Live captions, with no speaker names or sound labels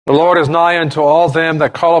The Lord is nigh unto all them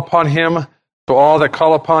that call upon him, to all that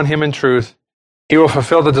call upon him in truth. He will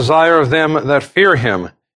fulfill the desire of them that fear him.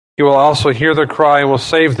 He will also hear their cry and will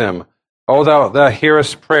save them. O thou that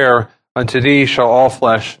hearest prayer, unto thee shall all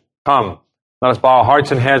flesh come. Let us bow our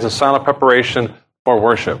hearts and heads in silent preparation for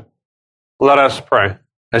worship. Let us pray.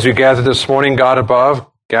 As we gather this morning, God above,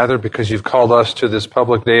 gather because you've called us to this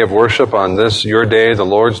public day of worship on this, your day, the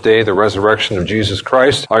Lord's day, the resurrection of Jesus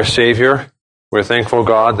Christ, our Savior. We're thankful,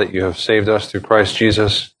 God, that you have saved us through Christ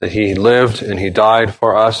Jesus, that he lived and he died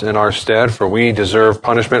for us in our stead, for we deserve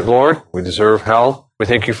punishment, Lord. We deserve hell. We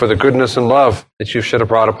thank you for the goodness and love that you've shed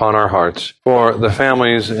abroad upon our hearts, for the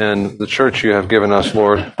families and the church you have given us,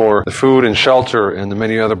 Lord, for the food and shelter and the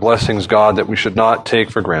many other blessings, God, that we should not take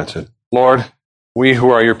for granted. Lord, we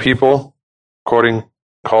who are your people,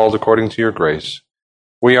 called according to your grace,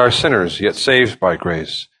 we are sinners, yet saved by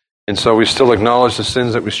grace. And so we still acknowledge the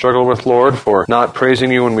sins that we struggle with, Lord, for not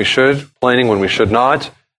praising you when we should, complaining when we should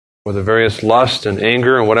not, for the various lust and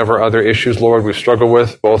anger and whatever other issues, Lord, we struggle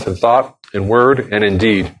with, both in thought, in word, and in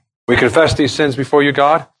deed. We confess these sins before you,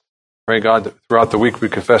 God. Pray, God, that throughout the week we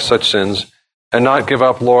confess such sins and not give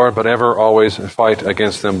up, Lord, but ever always fight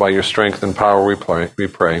against them by your strength and power, we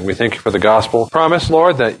pray. We thank you for the gospel. Promise,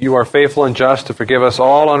 Lord, that you are faithful and just to forgive us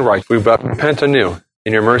all unrighteous. We repent anew,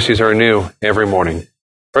 and your mercies are new every morning.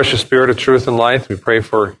 Precious Spirit of truth and light, we pray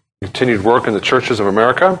for continued work in the churches of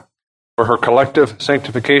America, for her collective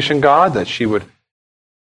sanctification, God, that she would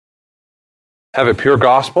have a pure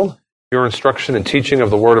gospel, pure instruction and teaching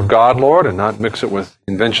of the Word of God, Lord, and not mix it with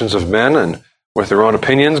inventions of men and with their own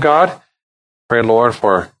opinions, God. Pray, Lord,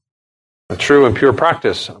 for a true and pure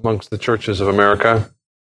practice amongst the churches of America,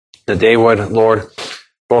 that they would, Lord,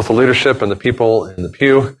 both the leadership and the people in the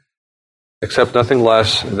pew, accept nothing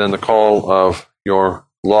less than the call of your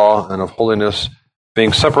law and of holiness,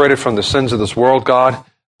 being separated from the sins of this world, God,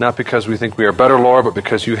 not because we think we are better, Lord, but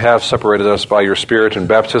because you have separated us by your Spirit in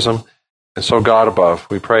baptism. And so, God above,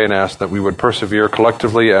 we pray and ask that we would persevere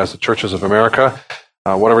collectively as the churches of America,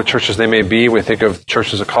 whatever churches they may be. We think of the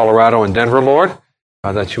churches of Colorado and Denver, Lord,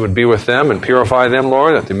 that you would be with them and purify them,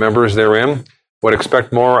 Lord, that the members therein would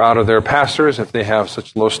expect more out of their pastors if they have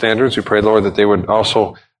such low standards. We pray, Lord, that they would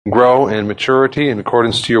also grow in maturity in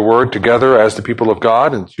accordance to your word together as the people of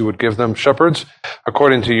God, and you would give them shepherds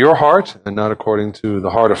according to your heart and not according to the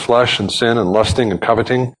heart of flesh and sin and lusting and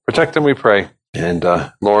coveting. Protect them, we pray. And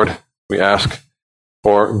Lord, we ask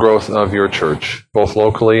for growth of your church, both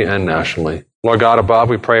locally and nationally. Lord God above,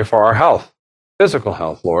 we pray for our health, physical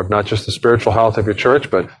health, Lord, not just the spiritual health of your church,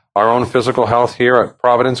 but our own physical health here at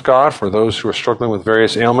Providence, God, for those who are struggling with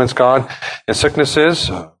various ailments, God, and sicknesses.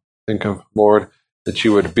 Think of, Lord, that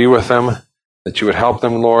you would be with them, that you would help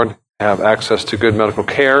them, Lord, have access to good medical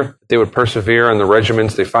care, that they would persevere in the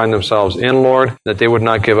regimens they find themselves in, Lord, that they would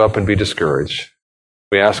not give up and be discouraged.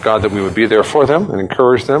 We ask, God, that we would be there for them and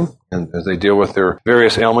encourage them, and as they deal with their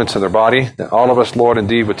various ailments in their body, that all of us, Lord,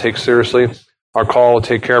 indeed would take seriously our call to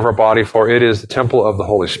take care of our body, for it is the temple of the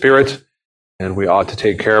Holy Spirit, and we ought to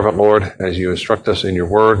take care of it, Lord, as you instruct us in your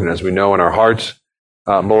word and as we know in our hearts,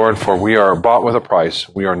 Lord, for we are bought with a price.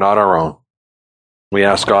 We are not our own. We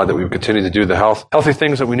ask, God, that we would continue to do the healthy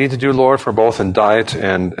things that we need to do, Lord, for both in diet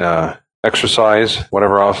and exercise,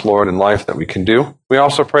 whatever else, Lord, in life that we can do. We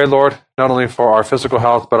also pray, Lord, not only for our physical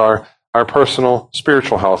health, but our personal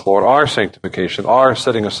spiritual health, Lord, our sanctification, our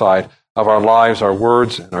setting aside of our lives, our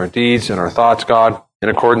words, and our deeds, and our thoughts, God, in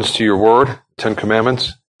accordance to your word, 10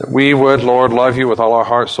 Commandments, that we would, Lord, love you with all our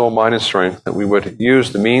heart, soul, mind, and strength, that we would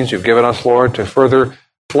use the means you've given us, Lord, to further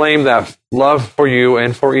flame that love for you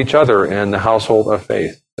and for each other and the household of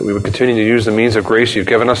faith, that we would continue to use the means of grace you've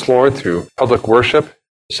given us, Lord, through public worship,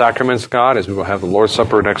 sacraments, God, as we will have the Lord's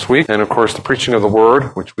Supper next week, and of course the preaching of the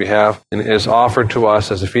Word, which we have and is offered to us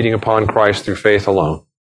as a feeding upon Christ through faith alone.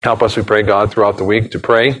 Help us, we pray, God, throughout the week to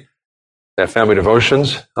pray that family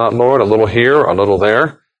devotions, Lord, a little here, a little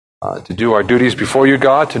there, to do our duties before you,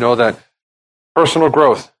 God, to know that personal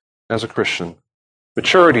growth as a Christian,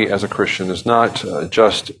 maturity as a Christian is not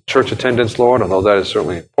just church attendance, Lord, although that is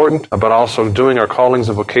certainly important, but also doing our callings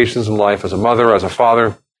and vocations in life as a mother, as a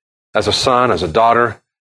father, as a son, as a daughter,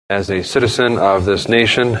 as a citizen of this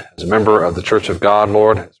nation, as a member of the Church of God,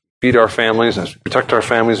 Lord, as we feed our families, as we protect our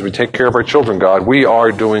families, as we take care of our children, God, we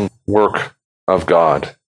are doing work of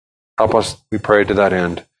God. Help us, we pray, to that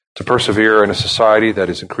end, to persevere in a society that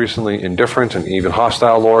is increasingly indifferent and even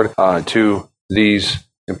hostile, Lord, to these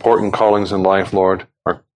important callings in life, Lord,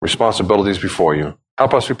 our responsibilities before you.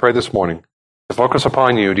 Help us, we pray this morning, to focus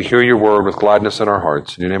upon you, to hear your word with gladness in our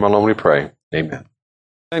hearts. In your name alone we pray. Amen.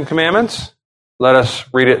 10 Commandments. Let us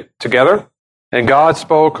read it together. And God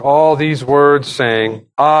spoke all these words, saying,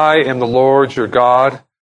 I am the Lord your God,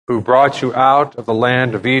 who brought you out of the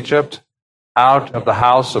land of Egypt, out of the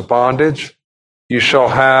house of bondage. You shall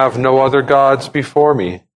have no other gods before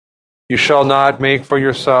me. You shall not make for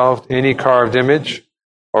yourself any carved image,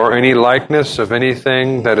 or any likeness of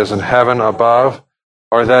anything that is in heaven above,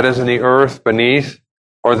 or that is in the earth beneath,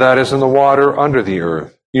 or that is in the water under the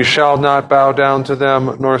earth. You shall not bow down to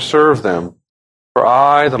them, nor serve them. For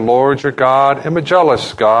I, the Lord your God, am a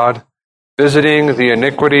jealous God, visiting the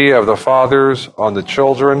iniquity of the fathers on the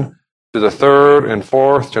children to the third and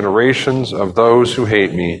fourth generations of those who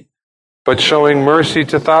hate me, but showing mercy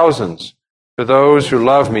to thousands, to those who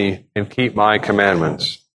love me and keep my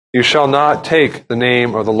commandments. You shall not take the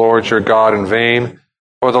name of the Lord your God in vain,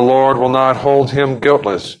 for the Lord will not hold him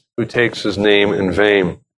guiltless who takes his name in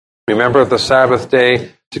vain. Remember the Sabbath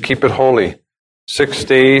day to keep it holy. 6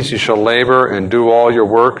 days you shall labor and do all your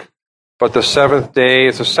work, but the seventh day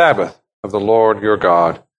is the Sabbath of the Lord your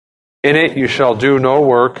God. In it you shall do no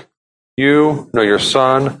work, you, nor your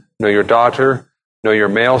son, nor your daughter, nor your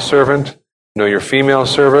male servant, nor your female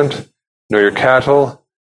servant, nor your cattle,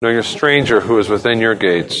 nor your stranger who is within your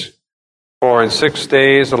gates. For in 6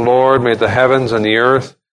 days the Lord made the heavens and the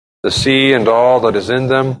earth, the sea and all that is in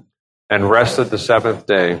them, and rested the seventh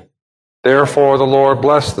day. Therefore the Lord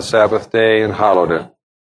blessed the Sabbath day and hallowed it.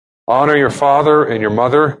 Honor your father and your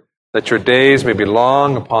mother, that your days may be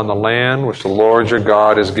long upon the land which the Lord your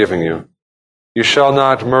God is giving you. You shall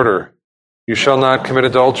not murder. You shall not commit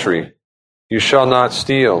adultery. You shall not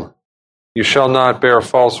steal. You shall not bear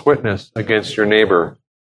false witness against your neighbor.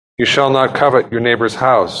 You shall not covet your neighbor's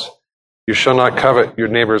house. You shall not covet your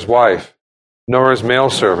neighbor's wife, nor his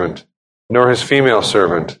male servant, nor his female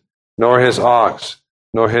servant, nor his ox,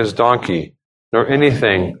 nor his donkey, nor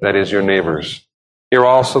anything that is your neighbor's. Hear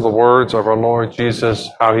also the words of our Lord Jesus,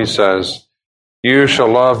 how he says, You shall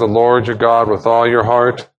love the Lord your God with all your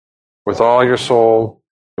heart, with all your soul,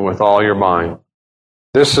 and with all your mind.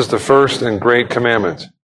 This is the first and great commandment,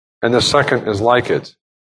 and the second is like it.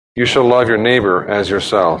 You shall love your neighbor as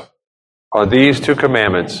yourself. On these 2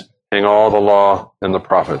 commandments hang all the law and the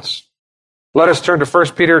prophets. Let us turn to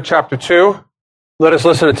 1 Peter chapter 2. Let us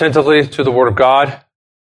listen attentively to the word of God.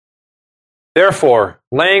 Therefore,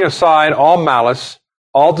 laying aside all malice,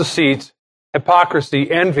 all deceit,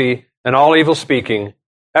 hypocrisy, envy, and all evil speaking,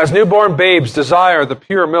 as newborn babes desire the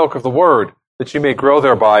pure milk of the word, that you may grow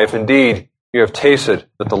thereby, if indeed you have tasted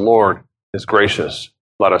that the Lord is gracious.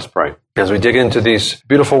 Let us pray. As we dig into these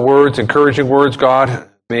beautiful words, encouraging words, God,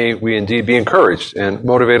 may we indeed be encouraged and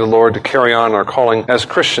motivated, Lord, to carry on our calling as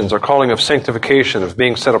Christians, our calling of sanctification, of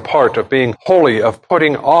being set apart, of being holy, of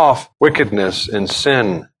putting off wickedness and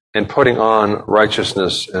sin, and putting on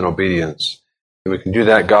righteousness and obedience. And we can do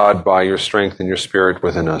that, God, by your strength and your Spirit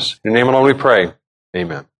within us. In your name alone we pray.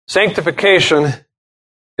 Amen. Sanctification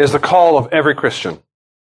is the call of every Christian.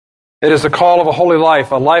 It is the call of a holy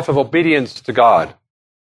life, a life of obedience to God.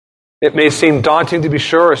 It may seem daunting to be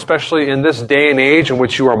sure, especially in this day and age in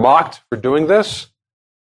which you are mocked for doing this.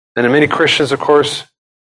 And many Christians, of course,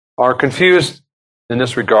 are confused in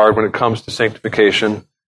this regard when it comes to sanctification.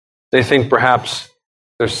 They think perhaps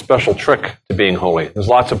there's a special trick to being holy. There's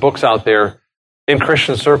lots of books out there in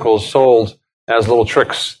Christian circles sold as little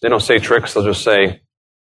tricks. They don't say tricks, they'll just say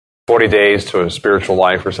 40 days to a spiritual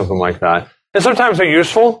life or something like that. And sometimes they're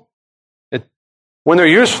useful. When they're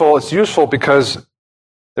useful, it's useful because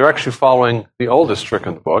they're actually following the oldest trick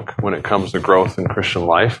in the book when it comes to growth in Christian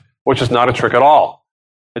life, which is not a trick at all.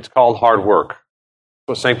 It's called hard work. That's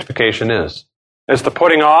what sanctification is. It's the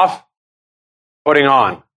putting off, putting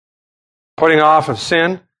on. Putting off of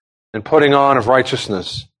sin and putting on of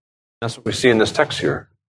righteousness. That's what we see in this text here.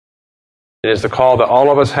 It is the call that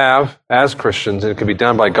all of us have as Christians, and it can be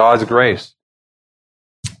done by God's grace.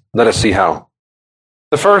 Let us see how.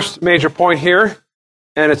 The first major point here,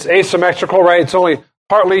 and it's asymmetrical, right? It's only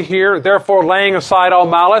partly here. Therefore, laying aside all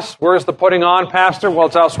malice. Where's the putting on, Pastor? Well,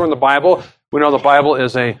 it's elsewhere in the Bible. We know the Bible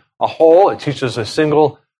is a whole. It teaches a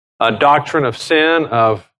single doctrine of sin,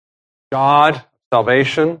 of God,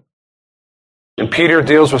 salvation. And Peter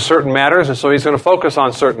deals with certain matters, and so he's going to focus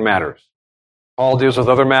on certain matters. Paul deals with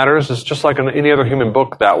other matters. It's just like in any other human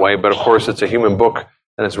book that way, but of course it's a human book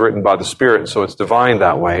and it's written by the Spirit, so it's divine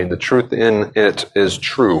that way. The truth in it is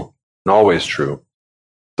true and always true.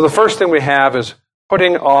 So the first thing we have is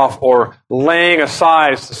putting off or laying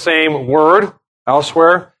aside. It's the same word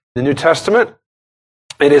elsewhere in the New Testament.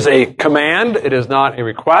 It is a command. It is not a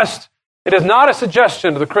request. It is not a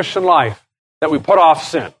suggestion to the Christian life that we put off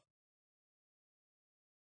sin.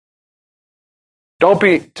 Don't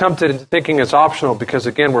be tempted into thinking it's optional because,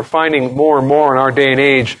 again, we're finding more and more in our day and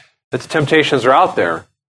age that the temptations are out there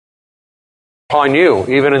upon you,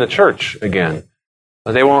 even in the church again.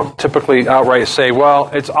 They won't typically outright say, well,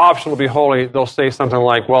 it's optional to be holy. They'll say something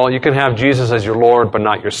like, well, you can have Jesus as your Lord, but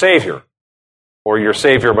not your Savior. Or your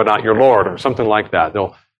Savior, but not your Lord, or something like that.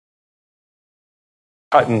 They'll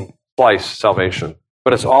cut and slice salvation.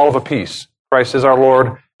 But it's all of a piece. Christ is our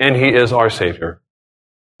Lord, and He is our Savior.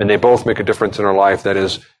 And they both make a difference in our life. That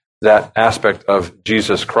is that aspect of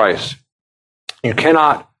Jesus Christ. You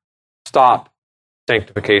cannot stop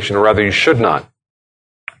sanctification, or rather you should not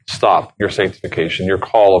stop your sanctification, your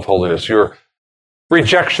call of holiness, your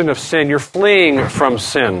rejection of sin, your fleeing from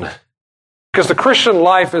sin. Because the Christian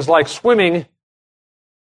life is like swimming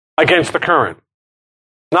against the current.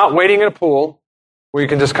 Not waiting in a pool where you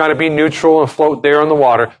can just kind of be neutral and float there in the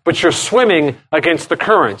water, but you're swimming against the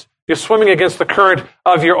current. You're swimming against the current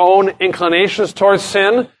of your own inclinations towards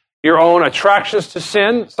sin, your own attractions to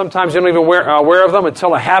sin. Sometimes you don't even aware of them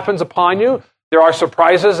until it happens upon you. There are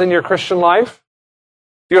surprises in your Christian life.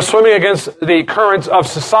 You're swimming against the currents of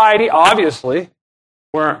society, obviously,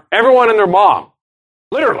 where everyone and their mom,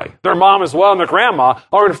 literally, their mom as well and their grandma,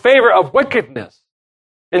 are in favor of wickedness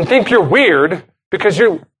and think you're weird because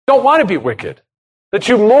you don't want to be wicked, that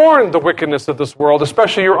you mourn the wickedness of this world,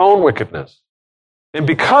 especially your own wickedness. And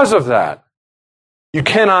because of that, you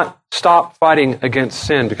cannot stop fighting against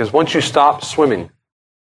sin, because once you stop swimming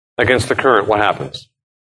against the current, what happens?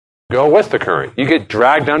 Go with the current. You get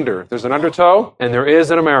dragged under. If there's an undertow, and there is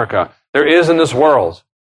in America, there is in this world,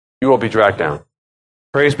 you will be dragged down.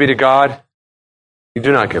 Praise be to God. You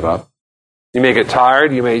do not give up. You may get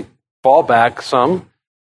tired. You may fall back some.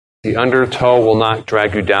 The undertow will not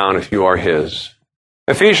drag you down if you are His.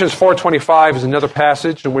 Ephesians 4:25 is another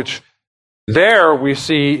passage in which there we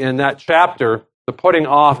see in that chapter the putting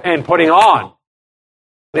off and putting on.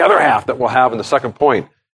 The other half that we'll have in the second point.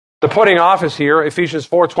 The putting off is here, Ephesians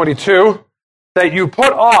 4:22, that you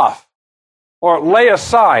put off or lay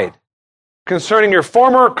aside concerning your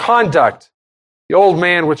former conduct, the old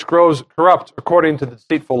man which grows corrupt according to the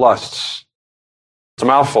deceitful lusts. It's a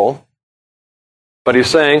mouthful, but he's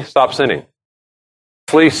saying, stop sinning.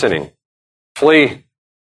 Flee sinning. Flee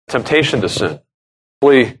temptation to sin.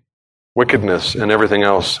 Flee wickedness and everything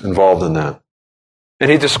else involved in that.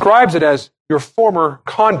 And he describes it as your former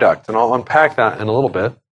conduct, and I'll unpack that in a little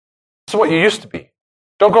bit. This is what you used to be.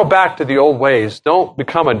 Don't go back to the old ways. Don't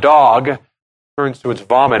become a dog turns to its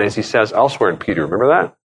vomit, as he says elsewhere in Peter. Remember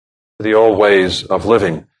that? The old ways of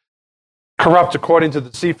living. Corrupt according to the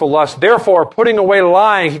deceitful lust. Therefore, putting away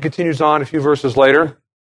lying, he continues on a few verses later,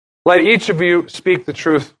 let each of you speak the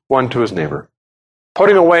truth one to his neighbor.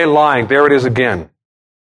 Putting away lying, there it is again.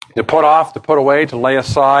 To put off, to put away, to lay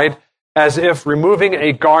aside, as if removing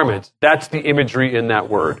a garment. That's the imagery in that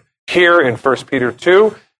word. Here in 1 Peter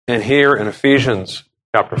 2, and here in Ephesians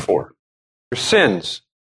chapter 4. Your sins,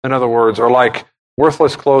 in other words, are like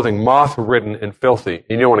worthless clothing, moth-ridden and filthy.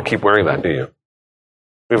 You don't want to keep wearing that, do you?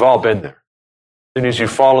 We've all been there. As soon as you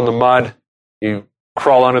fall in the mud, you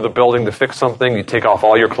crawl under the building to fix something, you take off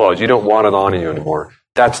all your clothes. You don't want it on you anymore.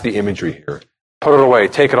 That's the imagery here. Put it away,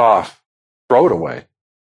 take it off, throw it away.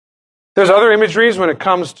 There's other imageries when it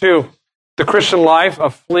comes to the Christian life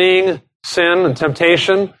of fleeing sin and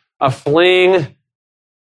temptation, of fleeing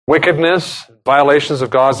wickedness, violations of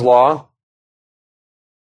God's law.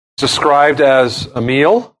 It's described as a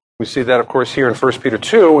meal. We see that, of course, here in 1 Peter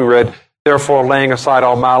 2. We read, therefore, laying aside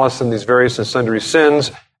all malice and these various and sundry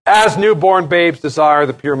sins, as newborn babes desire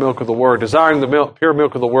the pure milk of the word. Desiring the pure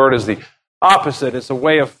milk of the word is the opposite. It's a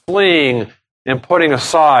way of fleeing and putting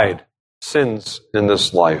aside sins in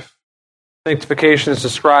this life. Sanctification is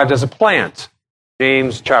described as a plant.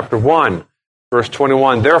 James chapter 1, verse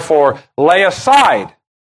 21. Therefore, lay aside,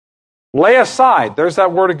 there's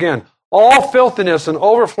that word again, all filthiness and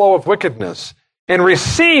overflow of wickedness, and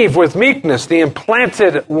receive with meekness the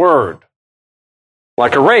implanted word.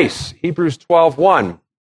 Like a race, Hebrews 12:1.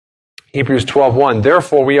 Hebrews 12:1.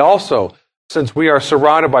 Therefore, we also, since we are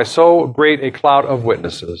surrounded by so great a cloud of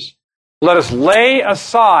witnesses, let us lay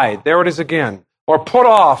aside, there it is again, or put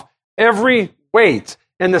off every weight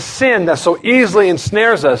and the sin that so easily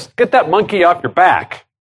ensnares us. Get that monkey off your back.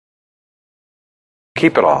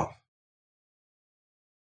 Keep it off.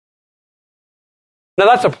 Now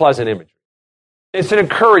that's a pleasant imagery. It's an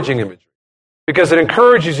encouraging imagery because it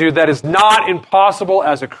encourages you that it's not impossible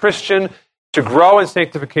as a Christian to grow in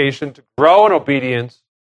sanctification, to grow in obedience,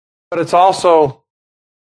 but it's also,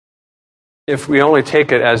 if we only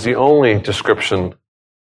take it as the only description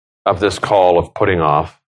of this call of putting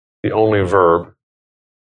off, the only verb,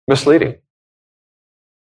 misleading.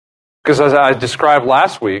 Because as I described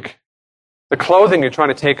last week, the clothing you're trying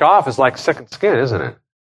to take off is like second skin, isn't it?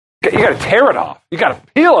 You got to tear it off. You got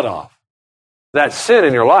to peel it off. That sin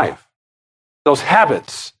in your life, those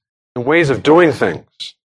habits and ways of doing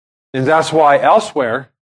things. And that's why elsewhere,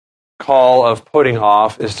 call of putting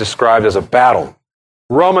off is described as a battle.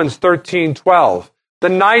 Romans 13:12. The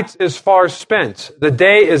night is far spent. The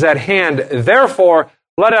day is at hand. Therefore,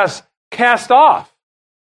 let us cast off,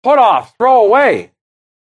 put off, throw away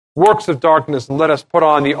works of darkness, and let us put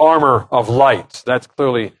on the armor of light. That's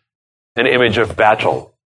clearly an image of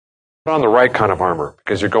battle. Put on the right kind of armor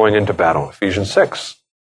because you're going into battle. Ephesians 6,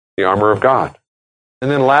 the armor of God. And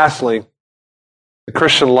then lastly, the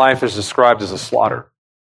Christian life is described as a slaughter,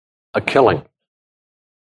 a killing.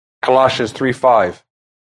 Colossians 3:5.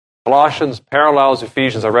 Colossians parallels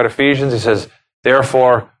Ephesians. I read Ephesians. He says,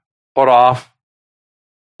 therefore, put off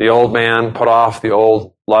the old man, put off the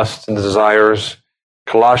old lusts and desires.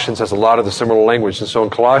 Colossians has a lot of the similar language. And so in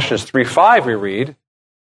Colossians 3:5 we read,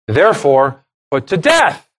 therefore, put to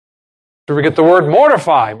death. So we get the word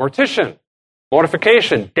mortify, mortician,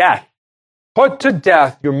 mortification, death. Put to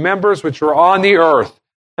death your members which are on the earth.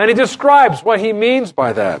 And he describes what he means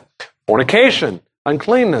by that. Fornication,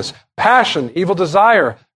 uncleanness, passion, evil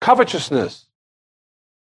desire, covetousness,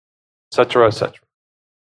 etc., etc.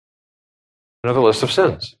 Another list of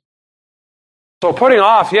sins. So putting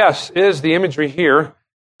off, yes, is the imagery here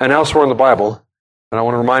and elsewhere in the Bible. And I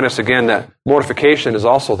want to remind us again that mortification is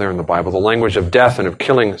also there in the Bible, the language of death and of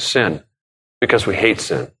killing sin, because we hate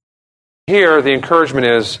sin. Here, the encouragement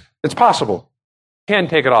is, it's possible. You can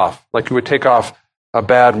take it off, like you would take off a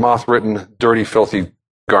bad, moth-ridden, dirty, filthy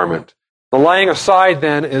garment. The laying aside,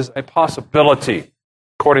 then, is a possibility,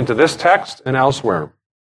 according to this text and elsewhere.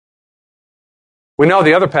 We know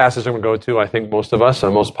the other passage I'm going to go to, I think most of us,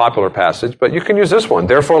 a most popular passage, but you can use this one.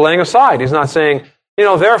 Therefore, laying aside. He's not saying,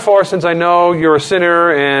 therefore, since I know you're a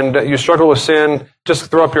sinner and you struggle with sin,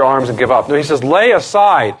 just throw up your arms and give up. No, he says, lay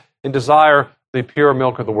aside and desire the pure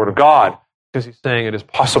milk of the Word of God, because he's saying it is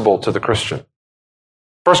possible to the Christian.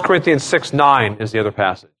 1 Corinthians 6:9 is the other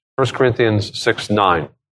passage. 1 Corinthians 6:9.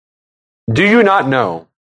 Do you not know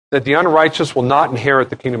that the unrighteous will not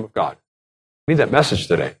inherit the kingdom of God? We need that message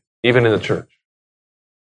today, even in the church.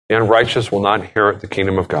 The unrighteous will not inherit the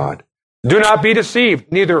kingdom of God. Do not be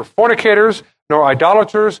deceived. Neither fornicators, nor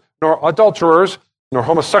idolaters, nor adulterers, nor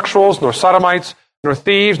homosexuals, nor sodomites, nor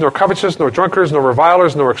thieves, nor covetous, nor drunkards, nor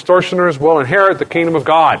revilers, nor extortioners will inherit the kingdom of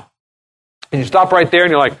God. And you stop right there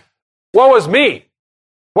and you're like, woe is me.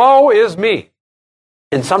 Woe is me.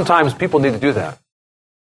 And sometimes people need to do that.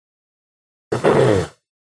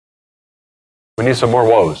 We need some more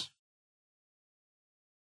woes.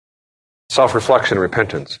 Self-reflection and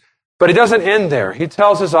repentance. But he doesn't end there. He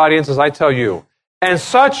tells his audience, as I tell you, and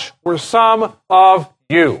such were some of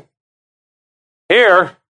you.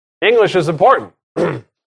 Here, English is important. Did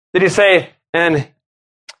he say, and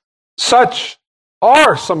such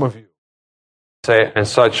are some of you? Say, and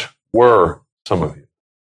such were some of you.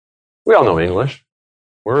 We all know English.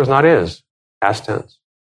 Were is not is. Past tense.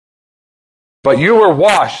 But you were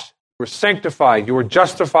washed, you were sanctified, you were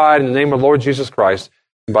justified in the name of the Lord Jesus Christ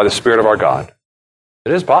and by the Spirit of our God.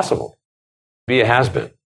 It is possible. Be a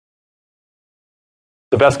has-been.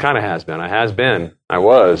 The best kind of has-been. I has been. I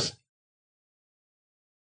was.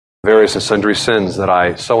 Various and sundry sins that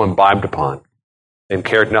I so imbibed upon and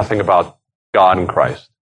cared nothing about God and Christ.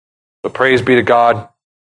 But praise be to God,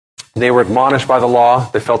 they were admonished by the law,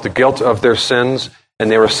 they felt the guilt of their sins,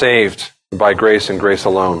 and they were saved by grace and grace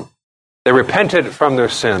alone. They repented from their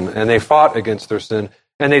sin, and they fought against their sin,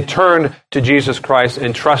 and they turned to Jesus Christ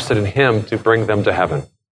and trusted in Him to bring them to heaven.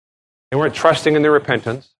 They weren't trusting in their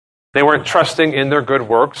repentance. They weren't trusting in their good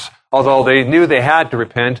works, although they knew they had to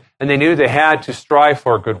repent, and they knew they had to strive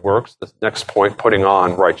for good works. The next point, putting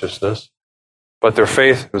on righteousness. But their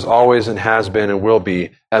faith was always and has been and will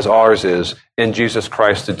be, as ours is, in Jesus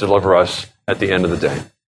Christ to deliver us at the end of the day.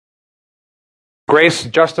 Grace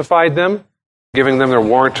justified them, giving them their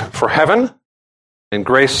warrant for heaven, and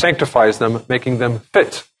grace sanctifies them, making them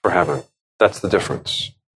fit for heaven. That's the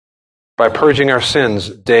difference. By purging our sins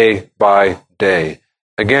day by day.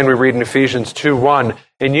 Again, we read in Ephesians 2:1,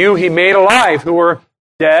 in you he made alive who were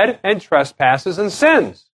dead in trespasses and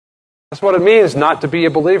sins. That's what it means not to be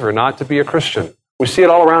a believer, not to be a Christian. We see it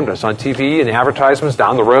all around us on TV and advertisements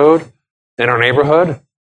down the road, in our neighborhood.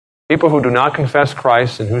 People who do not confess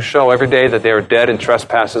Christ and who show every day that they are dead in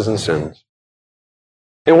trespasses and sins.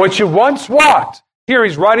 In which you once walked. Here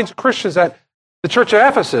he's writing to Christians at the church of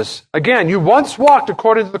Ephesus. Again, you once walked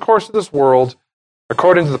according to the course of this world,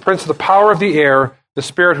 according to the prince of the power of the air, the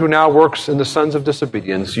spirit who now works in the sons of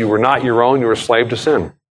disobedience. You were not your own, you were a slave to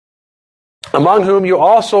sin. Among whom you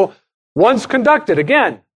also once conducted.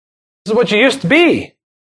 Again, this is what you used to be.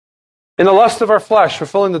 In the lust of our flesh,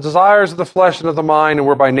 fulfilling the desires of the flesh and of the mind, and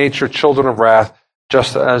we're by nature children of wrath,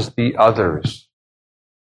 just as the others.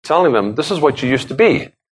 Telling them, this is what you used to be.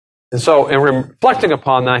 And so, in reflecting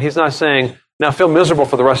upon that, he's not saying, now feel miserable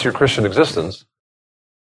for the rest of your Christian existence,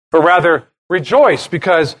 but rather rejoice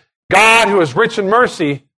because God, who is rich in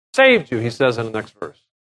mercy, saved you, he says in the next verse.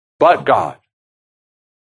 But God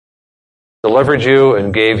delivered you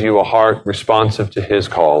and gave you a heart responsive to his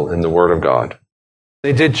call in the Word of God.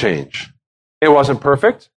 They did change. It wasn't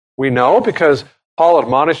perfect, we know, because Paul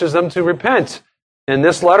admonishes them to repent. In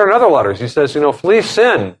this letter and other letters, he says, flee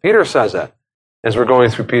sin. Peter says that as we're going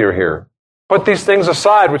through Peter here. Put these things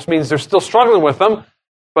aside, which means they're still struggling with them,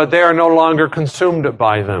 but they are no longer consumed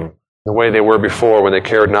by them the way they were before when they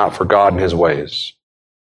cared not for God and his ways.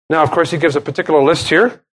 Now, of course, he gives a particular list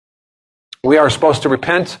here. We are supposed to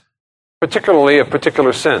repent, particularly of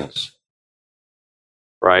particular sins.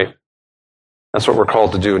 Right? That's what we're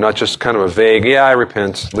called to do, not just kind of a vague, I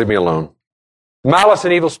repent, leave me alone. Malice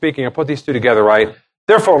and evil speaking, I put these two together, right?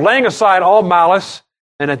 Therefore, laying aside all malice,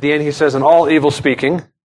 and at the end he says, and all evil speaking.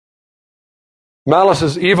 Malice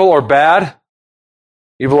is evil or bad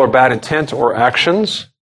intent or actions.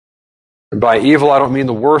 And by evil, I don't mean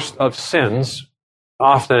the worst of sins.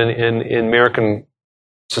 Often in American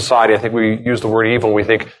society, I think we use the word evil and we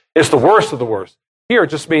think it's the worst of the worst. Here it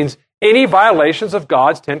just means any violations of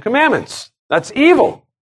God's 10 commandments. That's evil.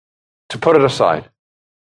 To put it aside.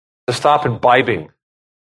 To stop imbibing,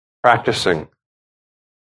 practicing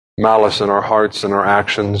malice in our hearts and our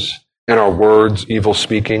actions, in our words, evil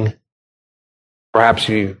speaking. Perhaps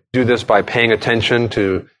you do this by paying attention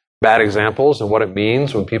to bad examples and what it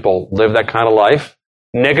means when people live that kind of life.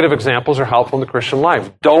 Negative examples are helpful in the Christian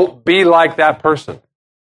life. Don't be like that person.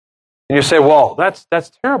 And you say, well, that's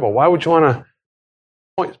terrible. Why would you want to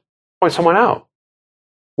point someone out?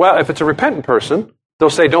 Well, if it's a repentant person, they'll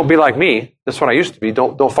say, don't be like me. That's what I used to be.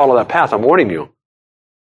 Don't follow that path. I'm warning you.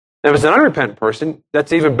 And if it's an unrepentant person,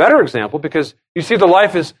 that's an even better example because you see the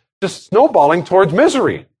life is just snowballing towards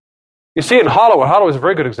misery. You see it in Hollywood. Hollywood is a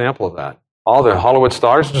very good example of that. All the Hollywood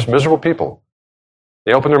stars are just miserable people.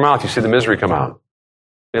 They open their mouth, you see the misery come out.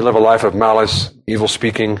 They live a life of malice, evil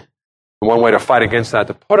speaking. And one way to fight against that,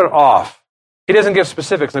 to put it off. He doesn't give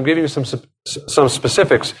specifics. I'm giving you some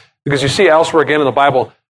specifics because you see elsewhere again in the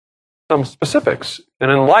Bible some specifics.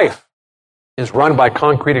 And in life is run by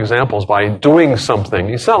concrete examples, by doing something.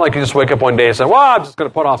 It's not like you just wake up one day and say, well, I'm just going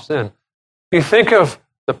to put off sin. You think of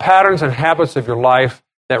the patterns and habits of your life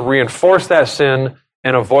that reinforce that sin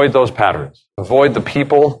and avoid those patterns. Avoid the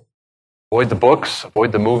people, avoid the books,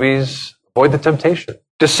 avoid the movies, avoid the temptation.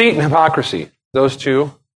 Deceit and hypocrisy. Those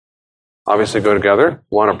two obviously go together.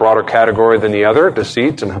 One a broader category than the other.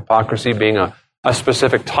 Deceit and hypocrisy being a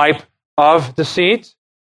specific type of deceit.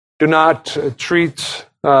 Do not treat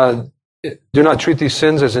these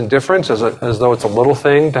sins as indifference, as though it's a little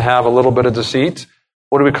thing to have a little bit of deceit.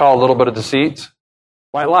 What do we call a little bit of deceit?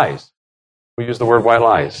 White lies. We use the word white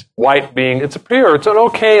lies. White being, it's an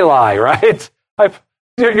okay lie, right?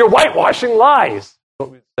 You're whitewashing lies.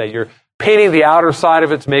 What we say, you're painting the outer side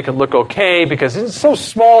of it to make it look okay because it's so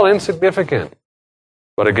small and insignificant.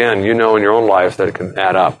 But again, you know in your own life that it can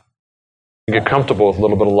add up. You get comfortable with a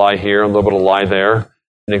little bit of lie here, a little bit of lie there,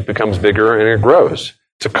 and it becomes bigger and it grows.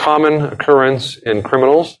 It's a common occurrence in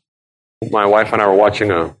criminals. My wife and I were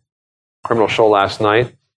watching a criminal show last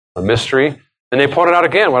night, a mystery, and they pointed out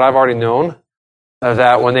again what I've already known,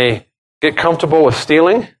 that when they get comfortable with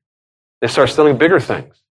stealing, they start stealing bigger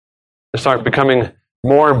things. They start becoming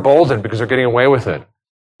more emboldened because they're getting away with it.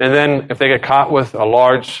 And then if they get caught with a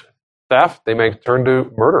large theft, they may turn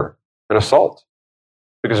to murder and assault.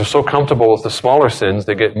 Because they're so comfortable with the smaller sins,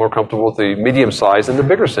 they get more comfortable with the medium-sized and the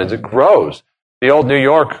bigger sins. It grows. The old New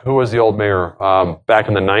York, who was the old mayor back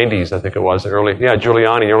in the 90s, I think it was,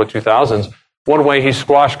 Giuliani, early 2000s, one way he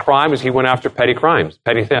squashed crime is he went after petty crimes,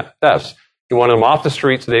 petty thefts. He wanted them off the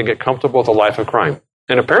streets so they'd get comfortable with a life of crime.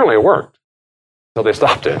 And apparently it worked. So they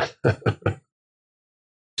stopped it.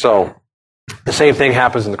 So the same thing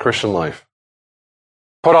happens in the Christian life.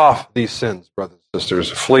 Put off these sins, brothers and sisters.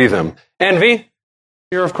 Flee them. Envy,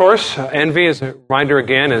 here of course. Envy, as a reminder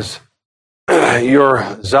again, is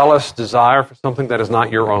your zealous desire for something that is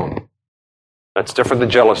not your own. That's different than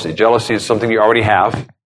jealousy. Jealousy is something you already have.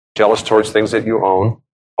 Jealous towards things that you own.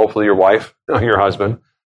 Hopefully your wife, your husband.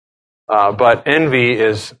 But envy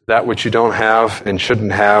is that which you don't have and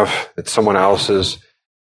shouldn't have. It's someone else's.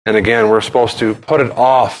 And again, we're supposed to put it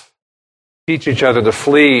off. Teach each other to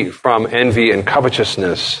flee from envy and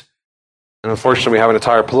covetousness. And unfortunately, we have an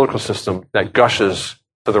entire political system that gushes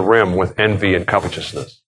to the rim with envy and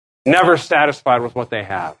covetousness. Never satisfied with what they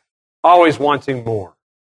have. Always wanting more.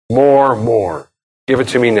 More, more. Give it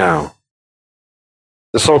to me now.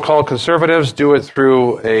 The so-called conservatives do it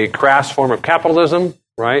through a crass form of capitalism,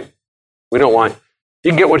 right? You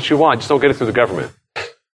can get what you want, just don't get it through the government.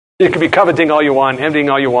 You can be coveting all you want, envying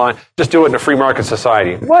all you want, just do it in a free market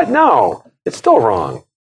society. What? No, it's still wrong.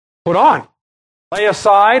 Put on. Lay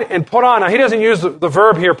aside and put on. Now, he doesn't use the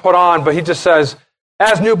verb here, put on, but he just says,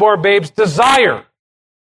 as newborn babes, desire.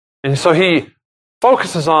 And so he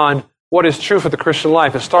focuses on what is true for the Christian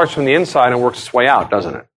life. It starts from the inside and works its way out,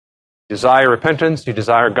 doesn't it? You desire repentance, you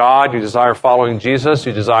desire God, you desire following Jesus,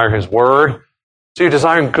 you desire His Word. So you're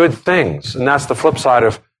desiring good things. And that's the flip side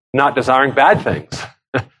of not desiring bad things.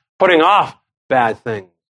 Putting off bad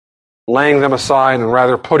things. Laying them aside and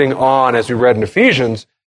rather putting on, as we read in Ephesians,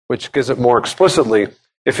 which gives it more explicitly.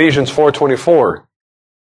 Ephesians 4:24.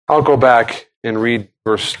 I'll go back and read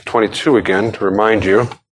verse 22 again to remind you.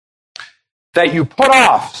 That you put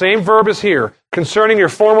off, same verb as here, concerning your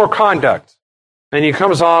former conduct. And he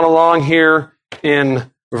comes on along here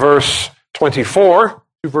in verse 24,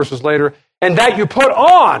 2 verses later, and that you put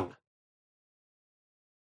on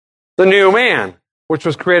the new man, which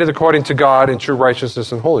was created according to God in true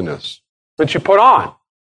righteousness and holiness. That you put on.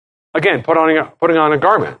 Again, putting on a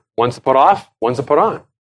garment. One's to put off, one's to put on.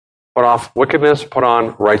 Put off wickedness, put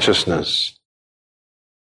on righteousness.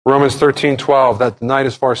 Romans 13:12, that the night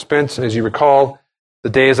is far spent, as you recall, the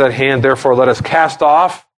day is at hand, therefore let us cast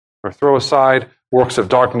off or throw aside works of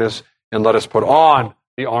darkness and let us put on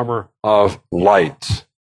the armor of light.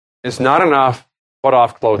 It's not enough to put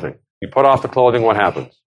off clothing. You put off the clothing, what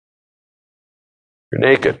happens? You're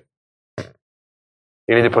naked.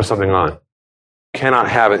 You need to put something on. You cannot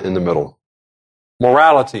have it in the middle.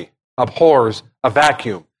 Morality abhors a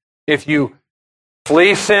vacuum. If you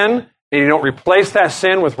flee sin and you don't replace that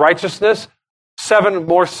sin with righteousness, 7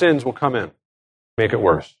 more sins will come in. Make it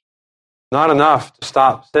worse. Not enough to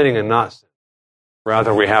stop sinning and not sin.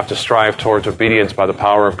 Rather, we have to strive towards obedience by the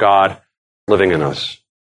power of God living in us.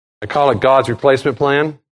 I call it God's replacement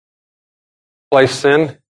plan. Replace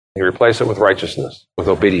sin, you replace it with righteousness, with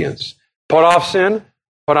obedience. Put off sin,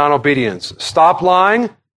 put on obedience. Stop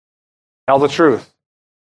lying, tell the truth.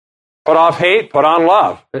 Put off hate, put on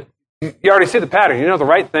love. You already see the pattern. You know the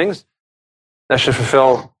right things. That should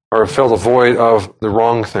fill the void of the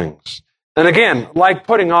wrong things. And again, like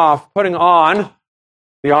putting on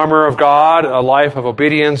the armor of God, a life of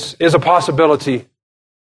obedience, is a possibility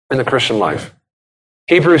in the Christian life.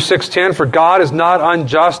 Hebrews 6:10, for God is not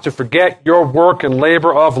unjust to forget your work and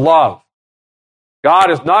labor of love.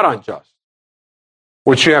 God is not unjust,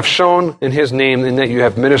 which you have shown in His name, in that you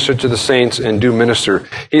have ministered to the saints and do minister.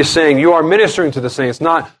 He is saying you are ministering to the saints,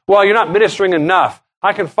 not, well, you're not ministering enough.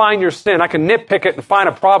 I can find your sin. I can nitpick it and find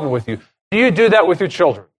a problem with you. Do you do that with your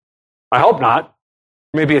children? I hope not.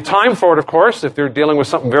 There may be a time for it, of course. If they're dealing with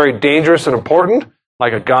something very dangerous and important,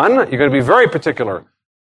 like a gun, you're going to be very particular.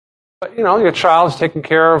 But, your child is taking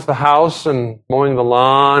care of the house and mowing the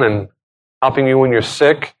lawn and helping you when you're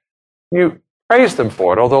sick. You praise them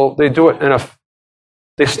for it, although they do it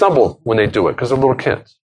they stumble when they do it because they're little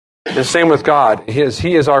kids. And same with God.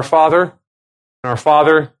 He is our Father, and our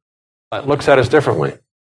Father looks at us differently.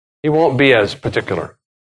 He won't be as particular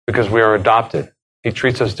because we are adopted. He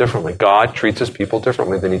treats us differently. God treats His people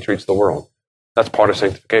differently than He treats the world. That's part of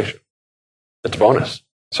sanctification. It's a bonus.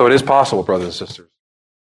 So it is possible, brothers and sisters.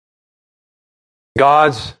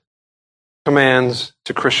 God's commands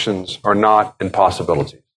to Christians are not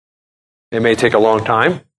impossibilities. It may take a long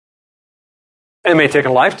time. It may take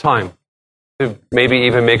a lifetime to maybe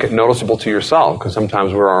even make it noticeable to yourself, because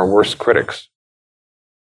sometimes we're our worst critics.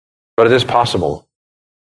 But it is possible.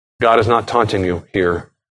 God is not taunting you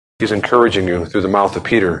here. He's encouraging you through the mouth of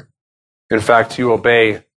Peter. In fact, you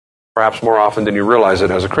obey perhaps more often than you realize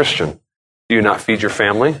it as a Christian. Do you not feed your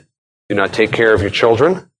family? Do you not take care of your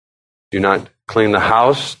children? Do you not clean the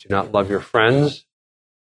house? Do you not love your friends?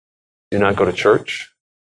 Do you not go to church?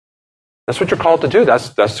 That's what you're called to do. That's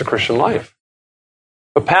the Christian life.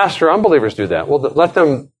 But pastor, unbelievers do that. Well,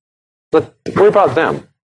 worry about them.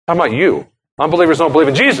 How about you? Unbelievers don't believe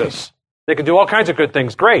in Jesus. They can do all kinds of good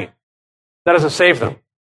things. Great. That doesn't save them.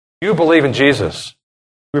 You believe in Jesus.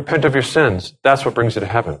 Repent of your sins. That's what brings you to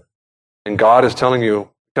heaven. And God is telling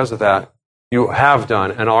you, because of that, you have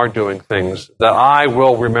done and are doing things that I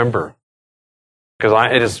will remember.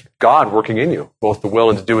 Because it is God working in you, both to will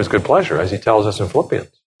and to do His good pleasure, as He tells us in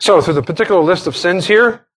Philippians. So through the particular list of sins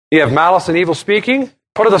here, you have malice and evil speaking.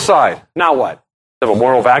 Put it aside. Now what? You have a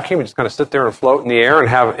moral vacuum. You just kind of sit there and float in the air and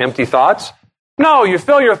have empty thoughts? No, you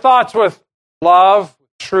fill your thoughts with love,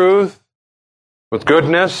 truth, with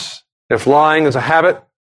goodness. If lying is a habit,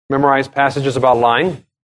 memorize passages about lying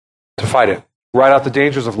to fight it. Write out the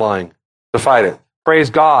dangers of lying to fight it. Praise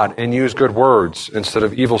God and use good words instead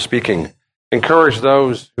of evil speaking. Encourage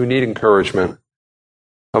those who need encouragement.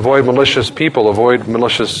 Avoid malicious people. Avoid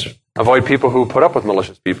people who put up with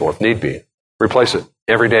malicious people if need be. Replace it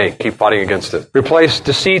every day. Keep fighting against it. Replace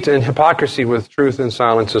deceit and hypocrisy with truth and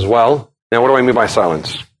silence as well. Now, what do I mean by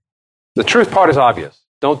silence? The truth part is obvious.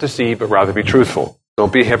 Don't deceive, but rather be truthful.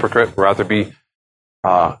 Don't be a hypocrite, rather be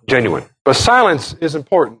genuine. But silence is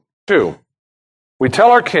important too. We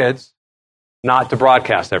tell our kids not to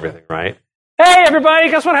broadcast everything, right? Hey, everybody,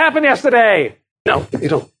 guess what happened yesterday? No, you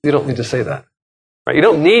don't need to say that. Right? You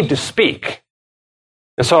don't need to speak.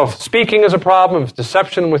 And so if speaking is a problem, if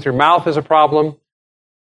deception with your mouth is a problem,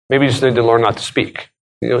 maybe you just need to learn not to speak.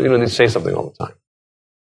 You don't need to say something all the time.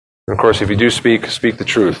 And of course, if you do speak the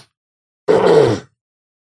truth.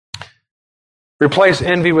 Replace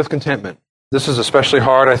envy with contentment. This is especially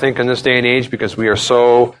hard, I think, in this day and age because we are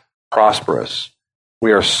so prosperous.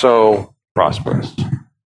 We are so prosperous.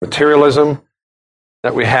 Materialism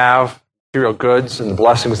that we have, material goods and the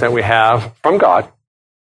blessings that we have from God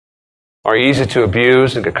are easy to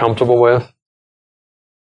abuse and get comfortable with.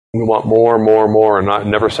 We want more and more and more and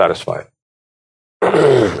never satisfied.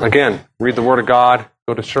 Again, read the Word of God,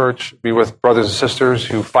 go to church, be with brothers and sisters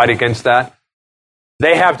who fight against that.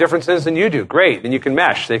 They have different sins than you do. Great. Then you can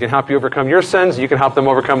mesh. They can help you overcome your sins. You can help them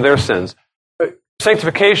overcome their sins. But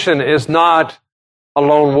sanctification is not a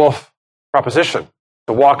lone wolf proposition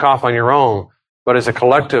to walk off on your own, but is a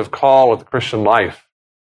collective call of the Christian life.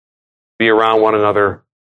 Be around one another,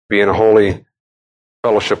 be in a holy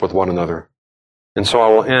fellowship with one another. And so I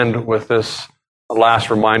will end with this last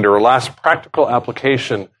reminder, a last practical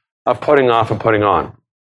application of putting off and putting on.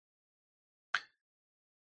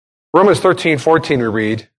 Romans 13:14 we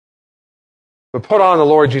read, but put on the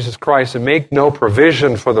Lord Jesus Christ and make no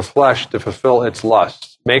provision for the flesh to fulfill its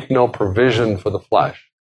lusts. Make no provision for the flesh.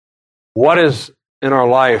 What is in our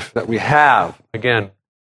life that we have, again,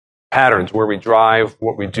 patterns where we drive,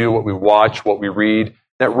 what we do, what we watch, what we read,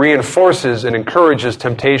 that reinforces and encourages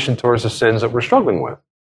temptation towards the sins that we're struggling with.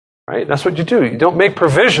 Right? That's what you do. You don't make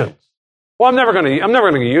provisions. Well, I'm never going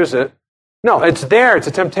to use it. No, it's there. It's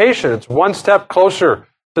a temptation. It's one step closer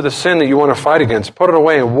to the sin that you want to fight against. Put it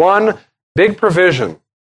away. And one big provision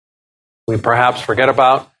we perhaps forget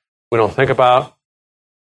about, we don't think about,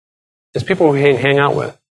 is people we hang out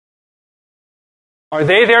with. Are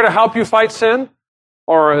they there to help you fight sin?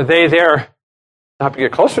 Or are they there to help you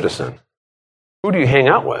get closer to sin? Who do you hang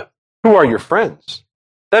out with? Who are your friends?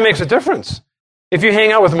 That makes a difference. If you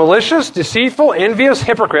hang out with malicious, deceitful, envious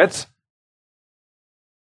hypocrites,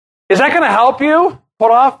 is that going to help you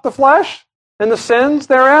put off the flesh and the sins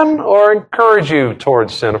therein, or encourage you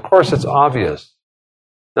towards sin? Of course, it's obvious.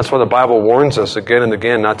 That's why the Bible warns us again and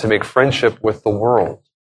again not to make friendship with the world.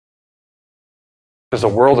 Because the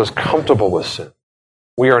world is comfortable with sin.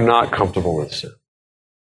 We are not comfortable with sin.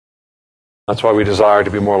 That's why we desire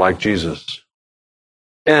to be more like Jesus.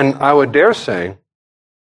 And I would dare say,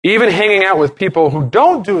 even hanging out with people who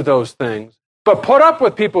don't do those things, but put up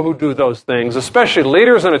with people who do those things, especially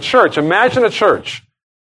leaders in a church. Imagine a church.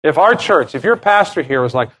 If your pastor here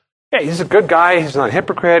was like, hey, he's a good guy, he's not a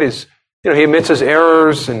hypocrite, he admits his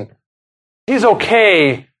errors, and he's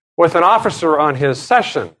okay with an officer on his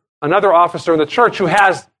session, another officer in the church who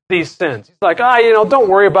has these sins. He's like, don't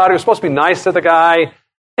worry about it. You're supposed to be nice to the guy.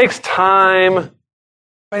 Takes time.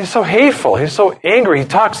 But he's so hateful. He's so angry. He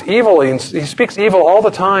talks evil. He speaks evil all the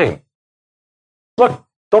time. Look,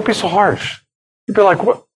 don't be so harsh. You'd be like,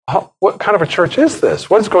 what kind of a church is this?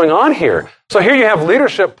 What is going on here? So here you have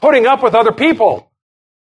leadership putting up with other people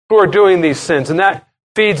who are doing these sins, and that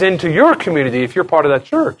feeds into your community if you're part of that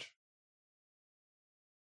church.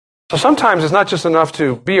 So sometimes it's not just enough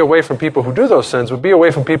to be away from people who do those sins, but be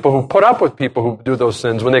away from people who put up with people who do those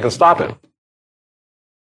sins when they can stop it.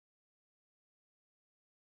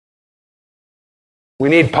 We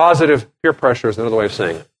need positive peer pressure is another way of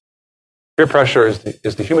saying it. Peer pressure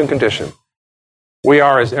is the human condition. We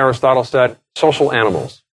are, as Aristotle said, social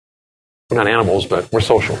animals. We're not animals, but we're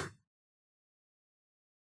social.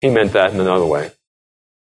 He meant that in another way.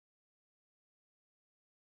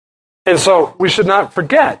 And so we should not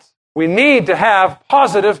forget, we need to have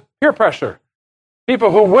positive peer pressure. People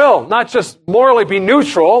who will not just morally be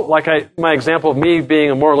neutral, like my example of me being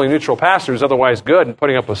a morally neutral pastor who's otherwise good and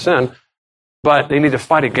putting up with sin, but they need to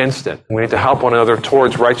fight against it. We need to help one another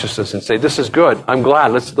towards righteousness and say, this is good. I'm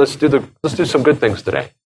glad. Let's do some good things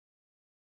today.